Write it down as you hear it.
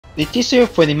The teaser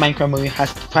for the Minecraft movie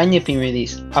has finally been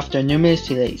released after numerous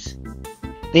delays.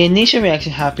 The initial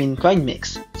reactions have been quite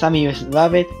mixed. Some viewers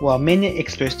love it while many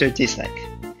express their dislike.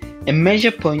 A major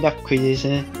point of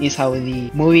criticism is how the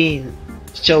movie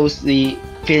shows the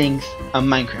feelings of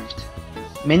Minecraft.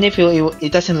 Many feel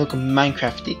it doesn't look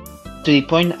Minecrafty, to the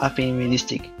point of being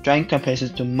realistic, drawing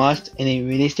comparisons to most any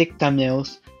realistic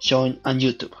thumbnails shown on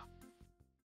YouTube.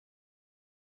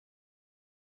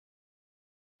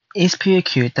 It's pretty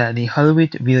cute that the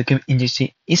Hollywood video game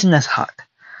industry isn't as hot,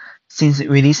 since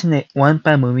releasing a one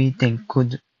bad movie then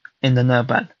could end another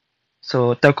bad,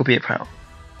 so that could be a problem.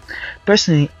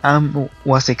 Personally, I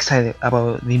was excited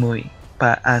about the movie,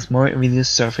 but as more reviews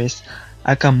surfaced,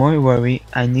 I got more worried.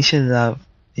 I initially loved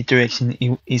the direction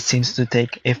it seems to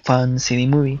take a fun, silly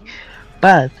movie,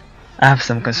 but I have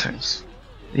some concerns.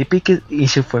 The biggest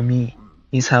issue for me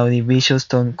is how the visuals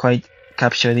don't quite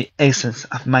capture the essence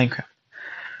of Minecraft.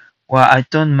 While I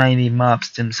don't mind the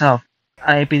mobs themselves,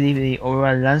 I believe the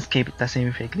overall landscape doesn't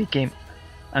reflect the game.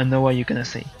 I know what you're gonna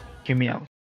say. Hear me out.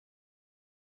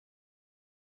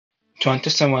 To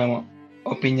understand my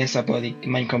opinions about the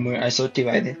Minecraft movie are so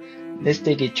divided, let's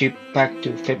take a trip back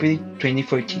to February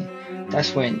 2014.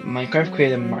 That's when Minecraft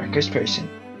creator Marcus Persson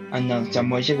announced that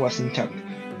Mojang was in talks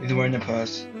with Warner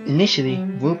Bros. Initially,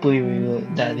 Woodbury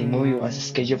revealed that the movie was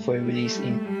scheduled for release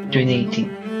in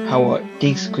 2018. However,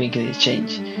 things quickly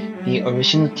changed. The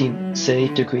original team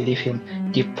decided to create the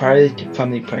film The Pirate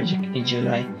Family Project in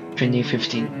July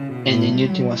 2015, and a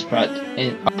new team was brought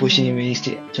and pushing the release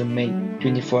date to May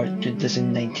 24,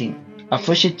 2019.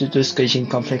 Unfortunately, due to scheduling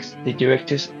conflicts, the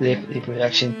directors left the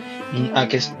production in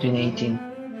August 2018.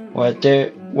 While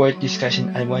there were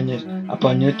discussions at Warner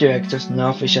about new directors, no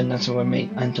official announcements were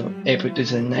made until April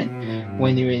 2009,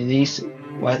 when the release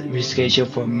was rescheduled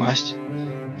for March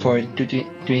 4,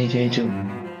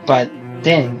 2022. But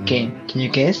then came, can you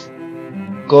guess?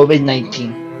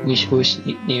 COVID-19, which pushed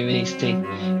the release date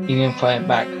even further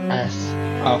back. As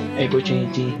of April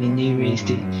 20, the new release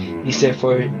date is set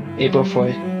for April 4,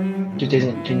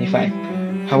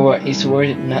 2025. However, it's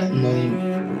worth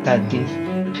noting that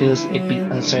this feels a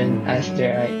bit uncertain, as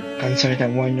there are concerns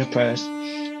that Warner Bros.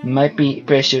 Might be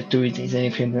pressured to release a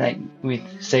film like with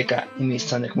Sega in the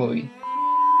Sonic movie.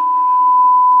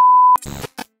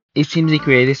 It seems the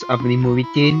creators of the movie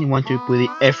didn't want to put the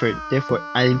effort, therefore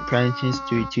adding branches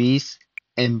to the trees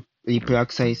and the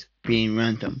block size being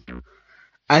random.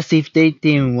 As if they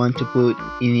didn't want to put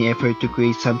in the effort to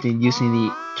create something using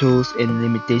the tools and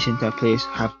limitations that players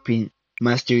have been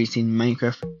masters in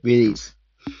Minecraft release.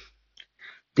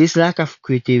 This lack of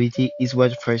creativity is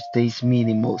what frustrates me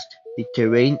the most. The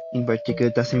terrain in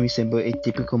particular doesn't resemble a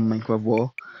typical Minecraft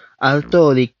world,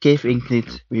 although the cave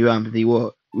includes revamped the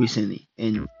world recently,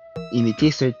 and in the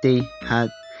teaser they had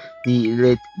the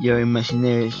let your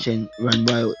imagination run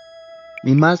wild.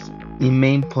 The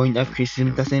main point of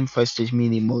criticism doesn't frustrate me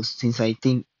the most, since I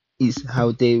think is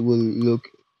how they will look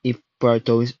if brought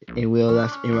towards a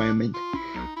real-life environment.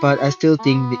 But I still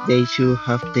think that they should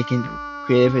have taken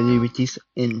creative liberties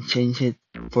and changed it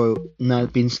for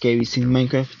not being scary, since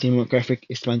Minecraft demographic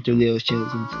expand to little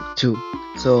children too,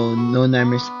 so no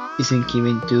nightmares isn't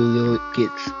given to little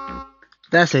kids.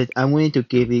 That said, I'm willing to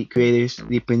give the creators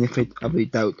the benefit of the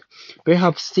doubt.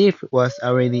 Perhaps Steve was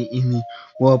already in the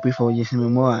world before Jason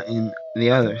Momoa and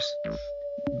the others.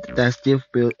 That Steve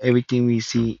built everything we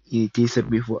see in the teaser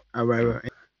before arrival.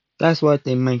 That's what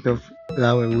the Minecraft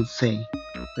lover would say.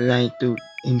 Lying to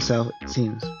himself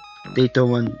seems. They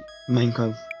don't want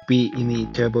Minecraft to be in the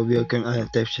terrible video game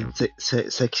adaptation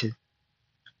section.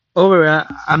 Overall,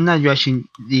 I'm not rushing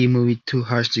the movie too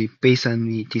harshly based on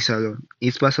the teaser alone.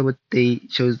 It's possible they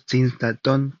show scenes that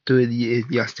don't do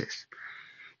it justice.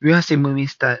 We have seen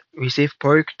movies that receive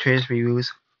poor critics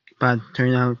reviews but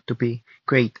turn out to be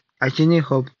great. I genuinely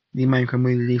hope the Minecraft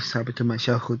movie lives up to my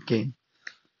childhood game,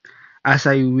 as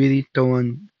I really don't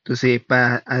want to see a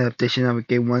bad adaptation of a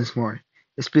game once more,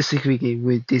 specifically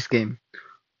with this game.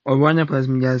 Or Warner Bros.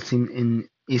 Just seemed an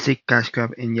easy cash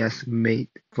grab and just made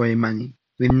for the money,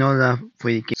 with no love for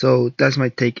the game. So that's my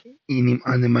take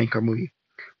on the Minecraft movie.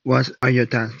 What are your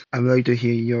thoughts? I'd like to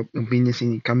hear your opinions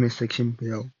in the comment section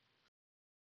below.